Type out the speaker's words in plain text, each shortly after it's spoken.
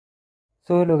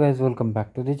So hello guys, welcome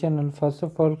back to the channel. First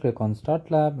of all, click on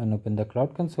Start Lab and open the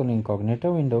Cloud Console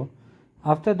incognito window.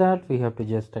 After that, we have to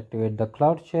just activate the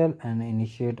Cloud Shell and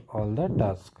initiate all the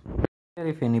tasks.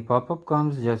 If any pop-up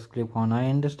comes, just click on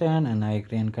I understand and I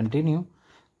agree and continue.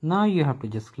 Now you have to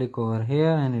just click over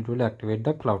here and it will activate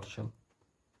the Cloud Shell.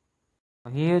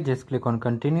 Here just click on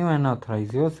continue and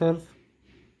authorize yourself.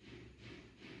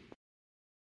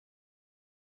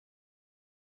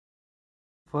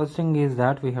 First thing is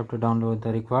that we have to download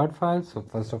the required file. So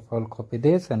first of all, copy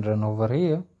this and run over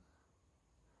here.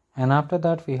 And after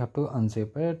that we have to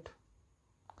unzip it.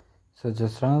 So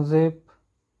just unzip.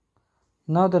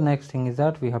 Now the next thing is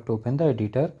that we have to open the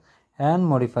editor and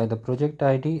modify the project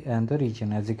ID and the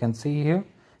region, as you can see here.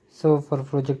 So for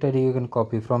project ID you can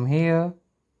copy from here.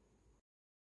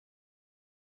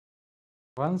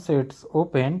 Once it's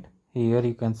opened, here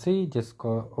you can see, just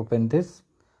open this,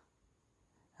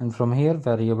 and from here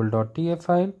variable.tf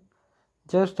file,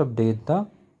 just update the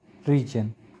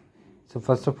region. So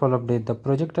first of all, update the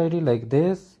project ID like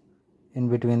this in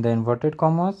between the inverted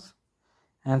commas,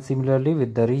 and similarly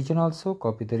with the region also,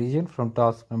 copy the region from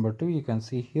task number 2, you can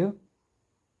see here.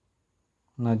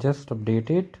 Now just update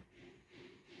it.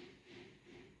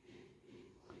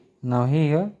 Now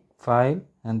here file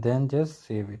and then just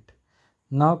save it.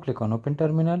 Now click on open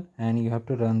terminal and you have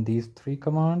to run these 3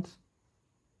 commands.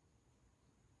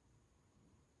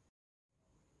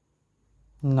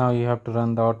 Now you have to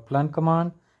run the outplan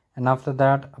command and after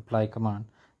that apply command.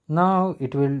 Now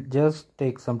it will just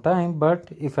take some time,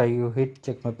 but if you hit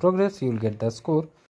check my progress, you will get the score.